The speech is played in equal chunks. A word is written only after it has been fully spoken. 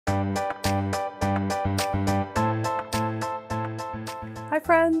Hi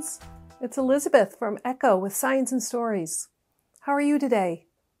friends, it's Elizabeth from Echo with Science and Stories. How are you today?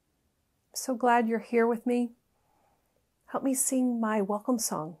 I'm so glad you're here with me. Help me sing my welcome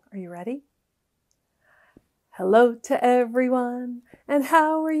song. Are you ready? Hello to everyone, and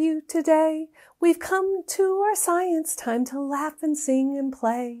how are you today? We've come to our science time to laugh and sing and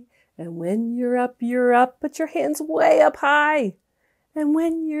play. And when you're up, put your hands way up high. And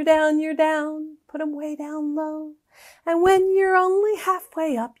when you're down, put them way down low. And when you're only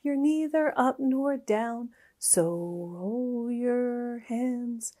halfway up, you're neither up nor down. So roll your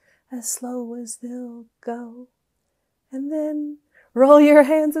hands as slow as they'll go. And then roll your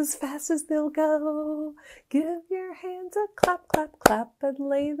hands as fast as they'll go. Give your hands a clap, clap, clap, and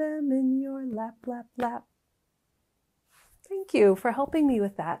lay them in your lap, lap, lap. Thank you for helping me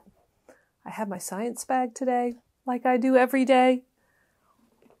with that. I have my science bag today, like I do every day.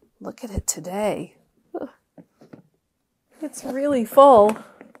 Look at it today. It's really full.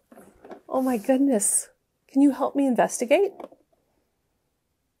 Oh my goodness. Can you help me investigate?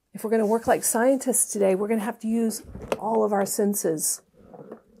 If we're going to work like scientists today, we're going to have to use all of our senses.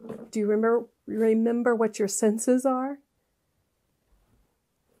 Do you remember what your senses are?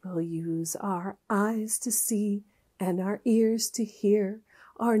 We'll use our eyes to see and our ears to hear,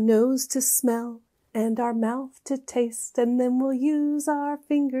 our nose to smell and our mouth to taste, and then we'll use our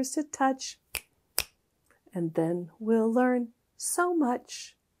fingers to touch. And then we'll learn so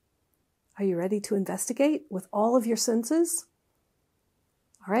much. Are you ready to investigate with all of your senses?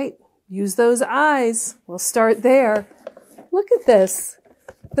 All right, use those eyes. We'll start there. Look at this.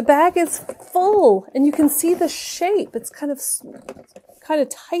 The bag is full, and you can see the shape. It's kind of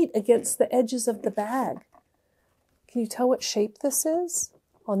tight against the edges of the bag. Can you tell what shape this is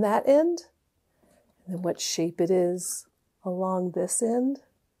on that end? And then what shape it is along this end?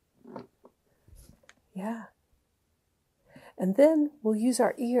 Yeah. And then we'll use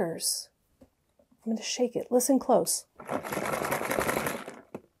our ears. I'm going to shake it. Listen close.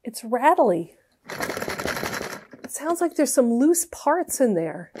 It's rattly. It sounds like there's some loose parts in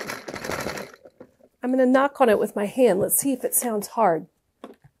there. I'm going to knock on it with my hand. Let's see if it sounds hard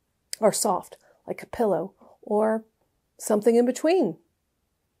or soft, like a pillow, or something in between.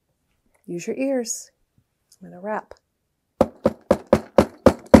 Use your ears. I'm going to rap.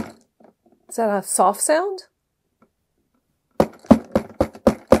 Is that a soft sound?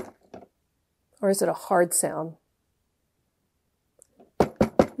 Or is it a hard sound?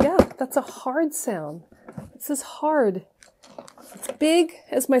 Yeah, that's a hard sound. This is hard. It's big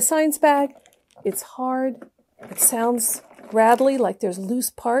as my science bag. It's hard. It sounds rattly, like there's loose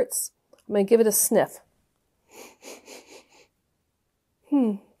parts. I'm going to give it a sniff.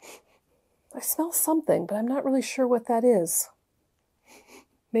 I smell something, but I'm not really sure what that is.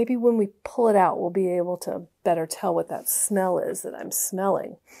 Maybe when we pull it out, we'll be able to better tell what that smell is that I'm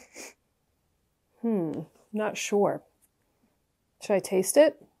smelling. Not sure. Should I taste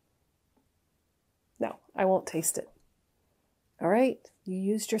it? No, I won't taste it. All right, you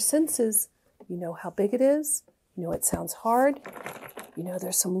used your senses. You know how big it is. You know it sounds hard. You know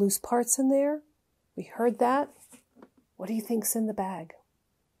there's some loose parts in there. We heard that. What do you think's in the bag?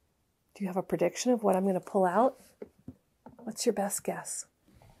 Do you have a prediction of what I'm going to pull out? What's your best guess?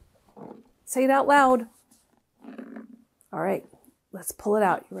 Say it out loud. All right, let's pull it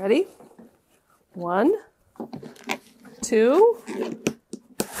out. You ready? 1, 2,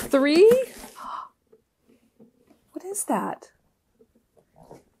 3. What is that?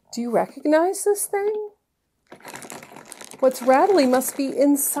 Do you recognize this thing? What's rattly must be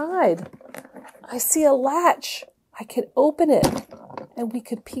inside. I see a latch. I can open it and we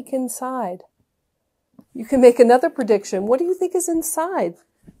could peek inside. You can make another prediction. What do you think is inside?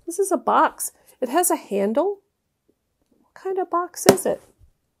 This is a box. It has a handle. What kind of box is it?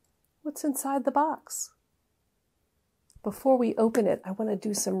 What's inside the box? Before we open it, I want to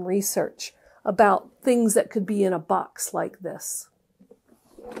do some research about things that could be in a box like this.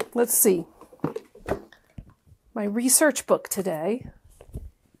 Let's see. My research book today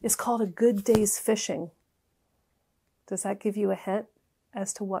is called A Good Day's Fishing. Does that give you a hint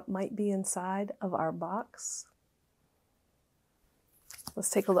as to what might be inside of our box? Let's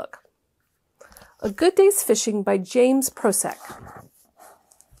take a look. A Good Day's Fishing by James Prodsek.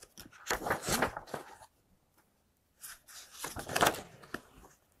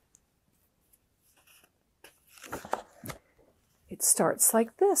 It starts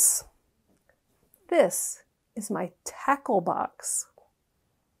like this. This is my tackle box.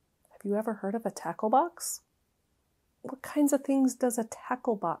 Have you ever heard of a tackle box? What kinds of things does a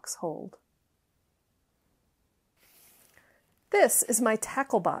tackle box hold? This is my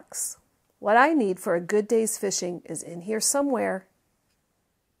tackle box. What I need for a good day's fishing is in here somewhere.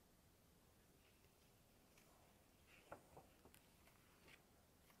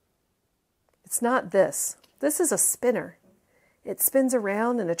 It's not this. This is a spinner. It spins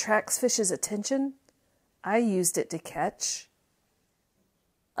around and attracts fish's attention. I used it to catch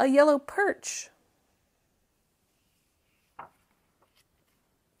a yellow perch.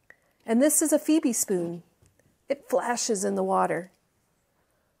 And this is a Phoebe spoon. It flashes in the water.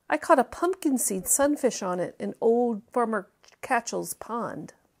 I caught a pumpkin seed sunfish on it in old Farmer Catchell's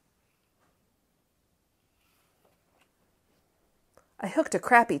pond. I hooked a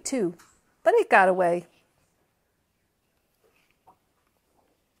crappie too, but it got away.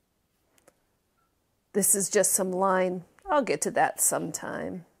 This is just some line. I'll get to that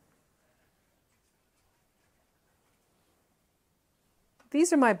sometime.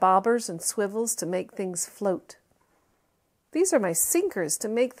 These are my bobbers and swivels to make things float. These are my sinkers to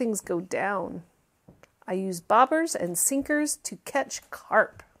make things go down. I use bobbers and sinkers to catch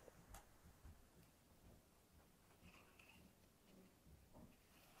carp.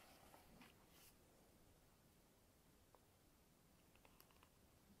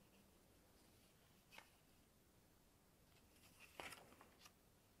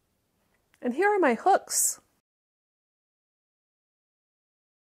 And here are my hooks.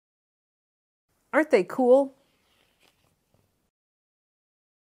 Aren't they cool?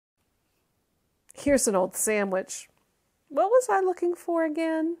 Here's an old sandwich. What was I looking for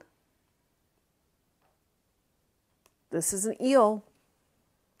again? This is an eel.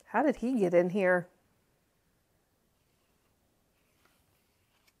 How did he get in here?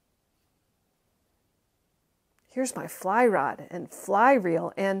 Here's my fly rod and fly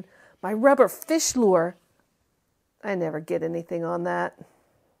reel and my rubber fish lure. I never get anything on that.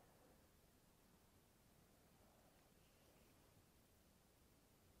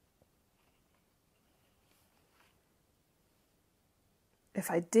 If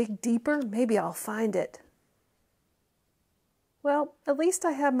I dig deeper, maybe I'll find it. Well, at least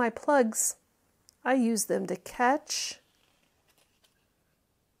I have my plugs. I use them to catch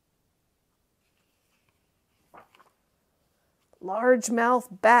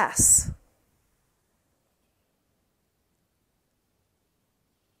largemouth bass.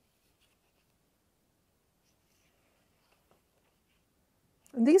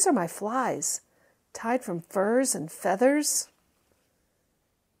 And these are my flies, tied from furs and feathers.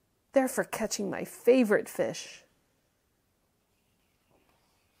 They're for catching my favorite fish.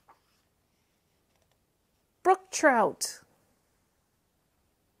 Brook trout.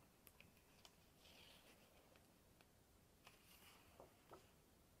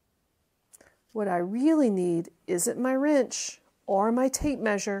 What I really need isn't my wrench or my tape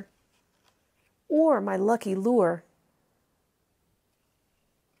measure or my lucky lure.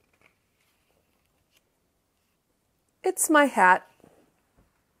 It's my hat.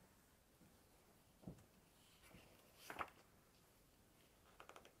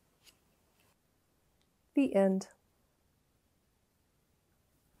 The end.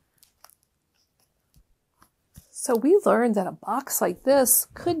 So we learned that a box like this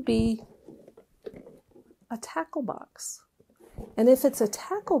could be a tackle box. And if it's a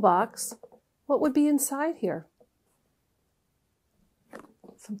tackle box, what would be inside here?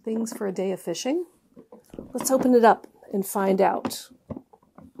 Some things for a day of fishing. Let's open it up and find out.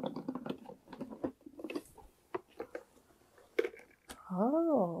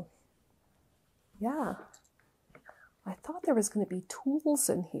 Oh, yeah. I thought there was going to be tools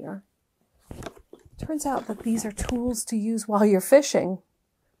in here. Turns out that these are tools to use while you're fishing.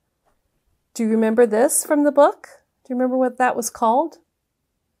 Do you remember this from the book? Do you remember what that was called?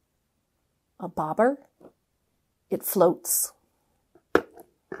 A bobber. It floats.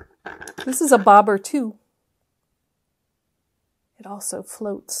 This is a bobber too. It also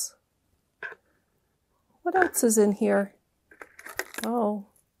floats. What else is in here? Oh,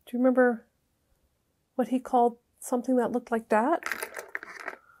 do you remember what he called something that looked like that?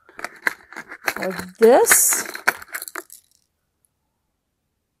 Or this?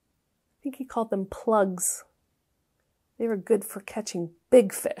 I think he called them plugs. They were good for catching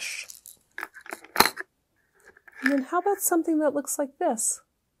big fish. And then how about something that looks like this?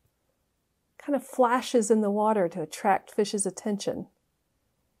 Kind of flashes in the water to attract fish's attention.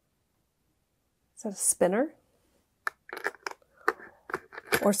 Is that a spinner?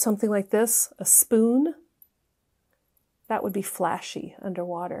 Or something like this, a spoon? That would be flashy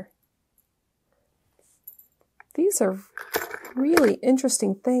underwater. These are really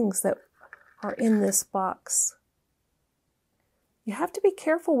interesting things that are in this box. You have to be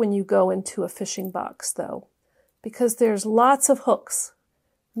careful when you go into a fishing box, though, because there's lots of hooks.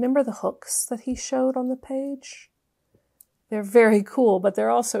 Remember the hooks that he showed on the page? They're very cool, but they're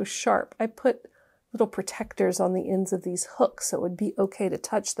also sharp. I put little protectors on the ends of these hooks so it would be okay to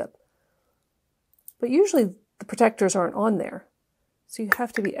touch them. But usually the protectors aren't on there. So you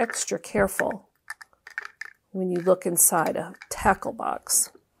have to be extra careful when you look inside a tackle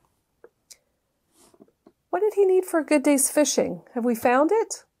box. What did he need for a good day's fishing? Have we found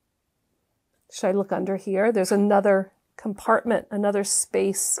it? Should I look under here? There's another compartment, another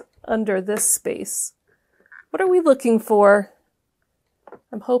space under this space. What are we looking for?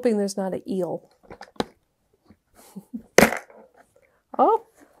 I'm hoping there's not an eel. Oh,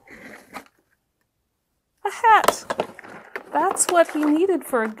 a hat. That's what he needed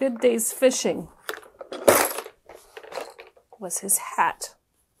for a good day's fishing. Was his hat.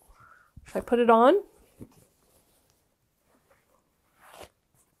 Should I put it on?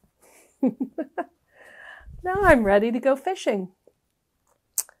 Now I'm ready to go fishing.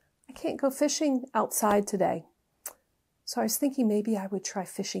 I can't go fishing outside today. So I was thinking maybe I would try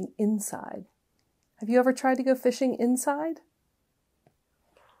fishing inside. Have you ever tried to go fishing inside?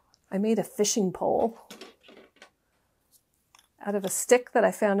 I made a fishing pole out of a stick that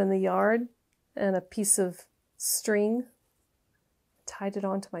I found in the yard and a piece of string. Tied it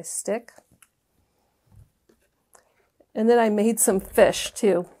onto my stick. And then I made some fish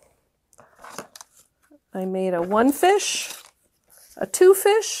too. I made a 1 fish, a 2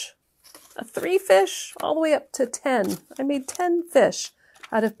 fish, a 3 fish, all the way up to 10. I made 10 fish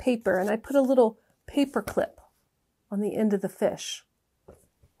out of paper, and I put a little paper clip on the end of the fish.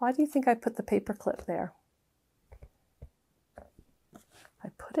 Why do you think I put the paper clip there? I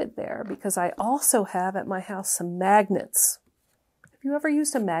put it there because I also have at my house some magnets. Have you ever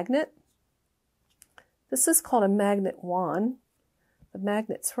used a magnet? This is called a magnet wand. The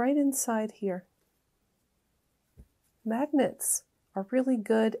magnet's right inside here. Magnets are really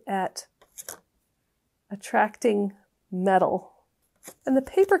good at attracting metal. And the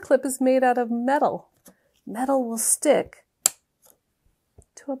paper clip is made out of metal. Metal will stick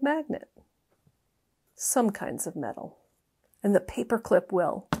to a magnet. Some kinds of metal. And the paper clip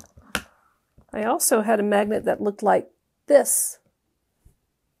will. I also had a magnet that looked like this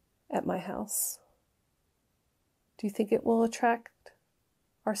at my house. Do you think it will attract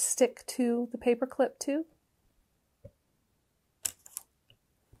or stick to the paper clip too?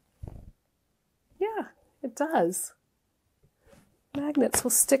 Yeah, it does. Magnets will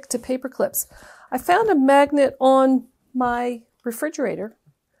stick to paper clips. I found a magnet on my refrigerator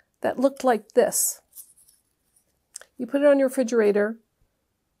that looked like this. You put it on your refrigerator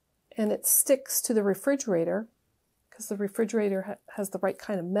and it sticks to the refrigerator because the refrigerator has the right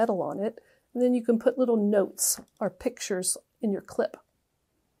kind of metal on it. And then you can put little notes or pictures in your clip.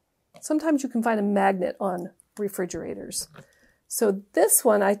 Sometimes you can find a magnet on refrigerators. So this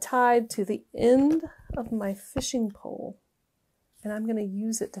one I tied to the end of my fishing pole, and I'm going to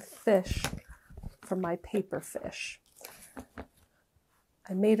use it to fish for my paper fish.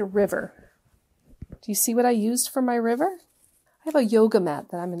 I made a river. Do you see what I used for my river? I have a yoga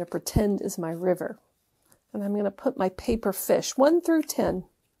mat that I'm going to pretend is my river. And I'm going to put my paper fish, 1 through 10,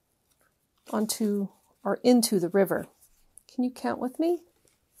 onto or into the river. Can you count with me?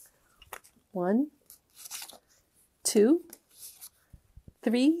 1, 2,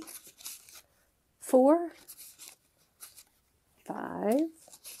 3, 4, 5,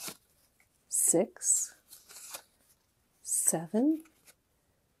 6, 7,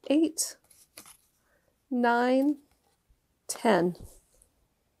 8, 9, 10.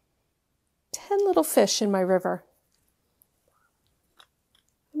 10 little fish in my river.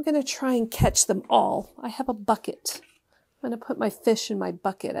 I'm going to try and catch them all. I have a bucket. I'm going to put my fish in my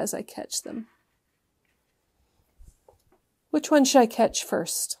bucket as I catch them. Which one should I catch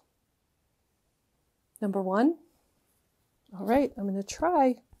first? Number 1? All right, I'm going to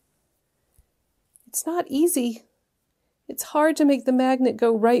try. It's not easy. It's hard to make the magnet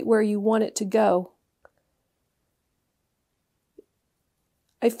go right where you want it to go.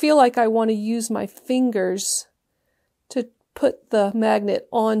 I feel like I want to use my fingers to put the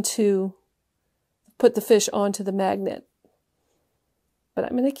fish onto the magnet. But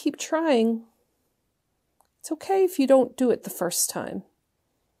I'm going to keep trying. It's okay if you don't do it the first time.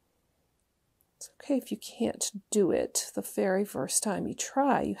 It's okay if you can't do it the very first time you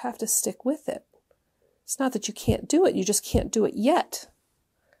try. You have to stick with it. It's not that you can't do it, you just can't do it yet.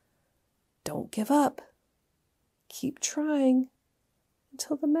 Don't give up. Keep trying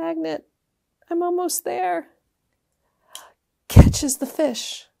until the magnet, I'm almost there, catches the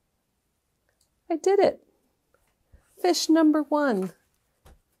fish. I did it. Fish number 1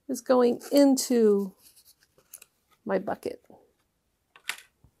 is going into my bucket.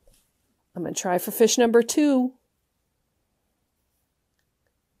 I'm going to try for fish number 2.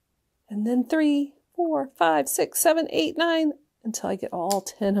 And then 3, 4, 5, 6, 7, 8, 9, until I get all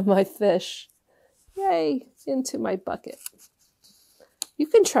 10 of my fish Yay, into my bucket. You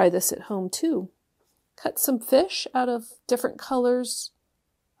can try this at home too. Cut some fish out of different colors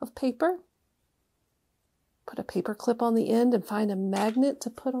of paper. Put a paper clip on the end and find a magnet to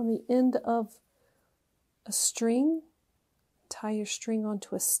put on the end of a string. Tie your string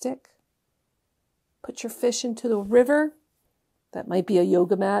onto a stick. Put your fish into the river. That might be a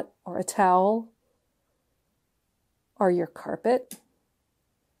yoga mat or a towel or your carpet.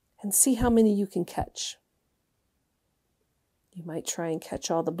 And see how many you can catch. You might try and catch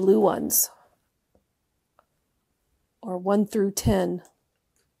all the blue ones. Or 1 through 10.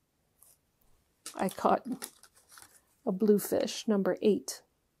 I caught a blue fish, number 8.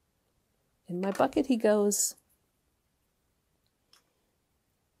 In my bucket he goes.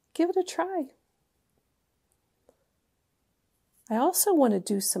 Give it a try. I also want to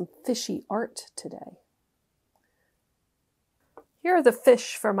do some fishy art today. Here are the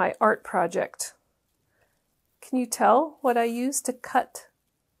fish for my art project. Can you tell what I used to cut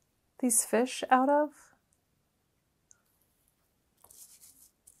these fish out of?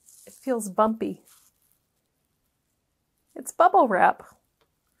 It feels bumpy. It's bubble wrap.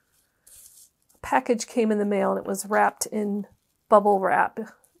 A package came in the mail and it was wrapped in bubble wrap.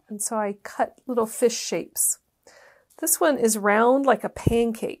 And so I cut little fish shapes. This one is round like a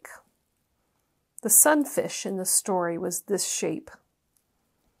pancake. The sunfish in the story was this shape.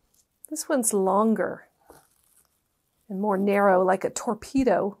 This one's longer and more narrow like a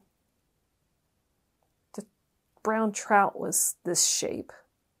torpedo. The brown trout was this shape.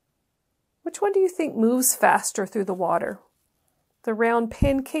 Which one do you think moves faster through the water? The round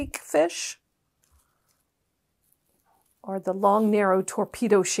pancake fish or the long, narrow,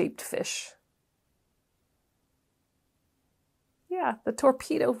 torpedo-shaped fish? Yeah, the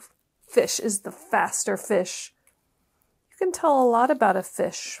torpedo fish is the faster fish. You can tell a lot about a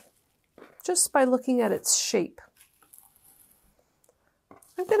fish just by looking at its shape.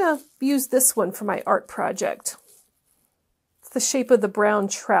 I'm going to use this one for my art project. It's the shape of the brown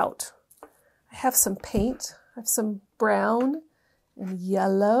trout. I have some paint. I have some brown and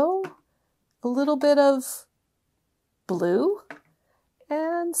yellow, a little bit of blue,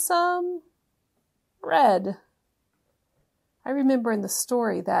 and some red. I remember in the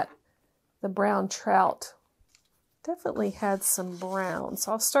story that the brown trout definitely had some brown,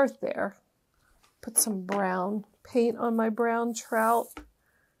 so I'll start there. Put some brown paint on my brown trout.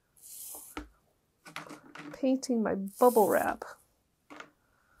 Painting my bubble wrap.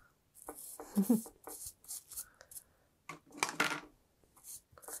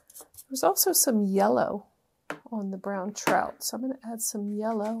 There's also some yellow on the brown trout, so I'm going to add some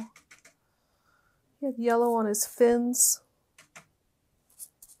yellow. He had yellow on his fins.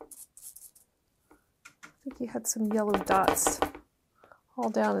 I think he had some yellow dots all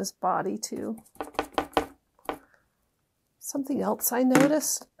down his body too. Something else I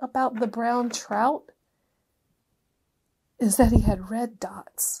noticed about the brown trout is that he had red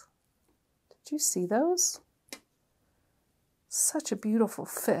dots. Did you see those? Such a beautiful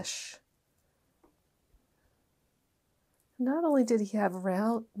fish. Not only did he have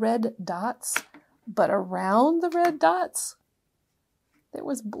red dots, but around the red dots, there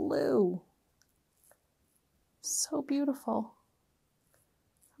was blue. So beautiful.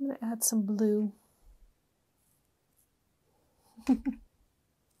 I'm going to add some blue. A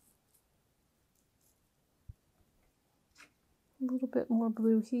little bit more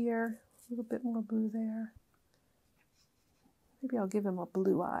blue here, a little bit more blue there. Maybe I'll give him a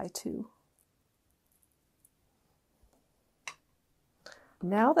blue eye too.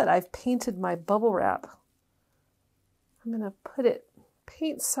 Now that I've painted my bubble wrap, I'm going to put it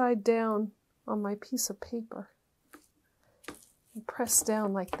paint side down on my piece of paper and press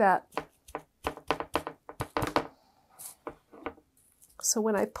down like that. So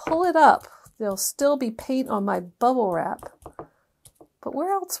when I pull it up, there'll still be paint on my bubble wrap. But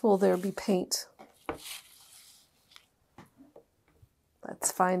where else will there be paint?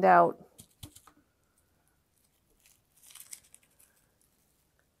 Let's find out.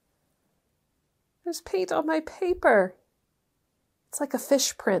 There's paint on my paper. It's like a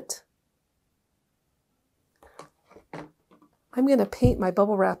fish print. I'm going to paint my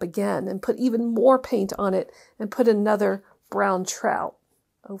bubble wrap again and put even more paint on it and put another brown trout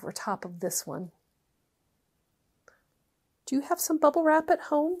over top of this one. Do you have some bubble wrap at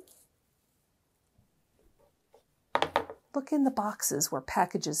home? Look in the boxes where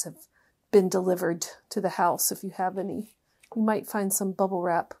packages have been delivered to the house if you have any. You might find some bubble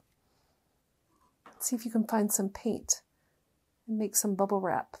wrap. See if you can find some paint and make some bubble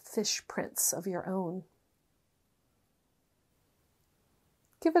wrap fish prints of your own.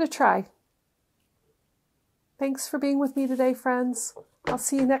 Give it a try. Thanks for being with me today, friends. I'll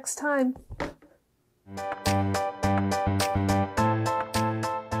see you next time.